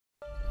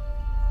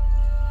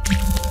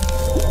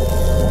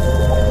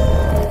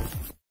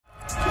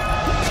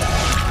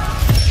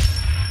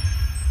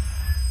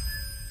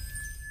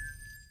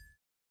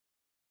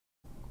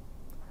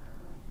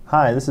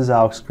Hi, this is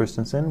Alex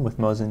Christensen with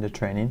Mozinda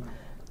Training.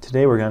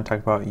 Today we're going to talk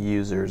about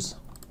users.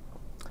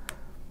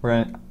 We're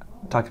going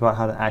to talk about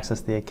how to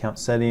access the account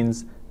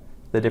settings,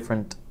 the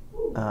different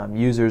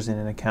users in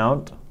an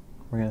account.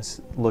 We're going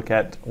to look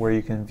at where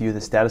you can view the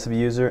status of a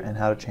user and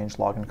how to change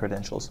login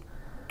credentials.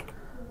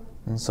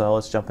 And so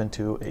let's jump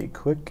into a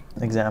quick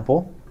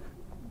example.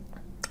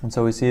 And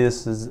so we see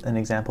this is an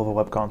example of a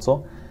web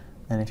console.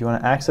 And if you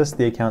want to access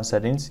the account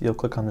settings, you'll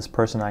click on this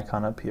person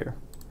icon up here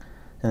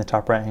in the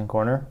top right hand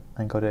corner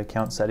and go to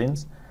account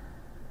settings.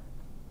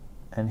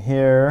 And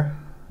here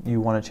you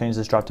want to change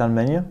this drop down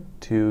menu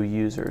to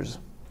users.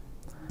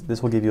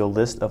 This will give you a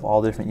list of all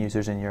the different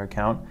users in your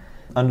account.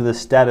 Under the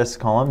status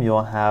column,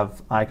 you'll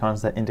have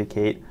icons that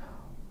indicate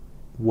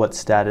what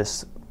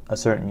status a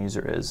certain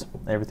user is.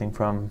 Everything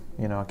from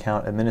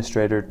account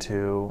administrator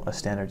to a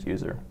standard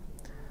user.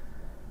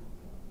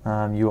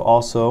 You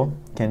also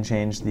can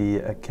change the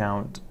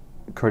account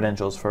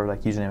credentials for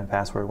like username and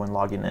password when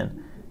logging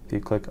in. If you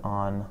click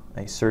on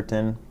a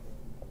certain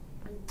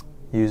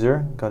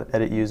user, go to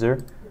edit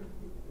user,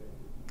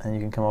 and you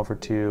can come over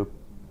to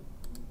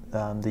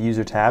the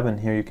user tab,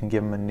 and here you can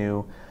give them a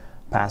new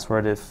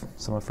password if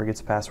someone forgets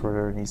a password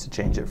or needs to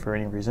change it for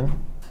any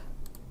reason.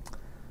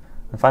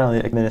 And finally,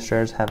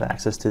 administrators have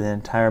access to the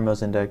entire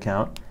Mozinda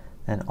account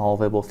and all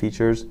available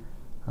features.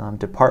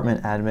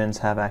 Department admins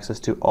have access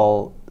to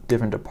all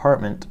different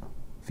department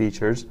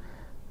features,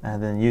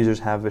 and then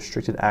users have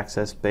restricted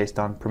access based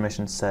on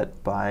permissions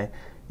set by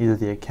either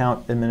the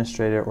account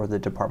administrator or the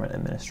department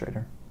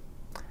administrator.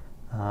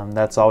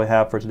 That's all we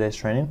have for today's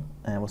training,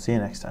 and we'll see you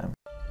next time.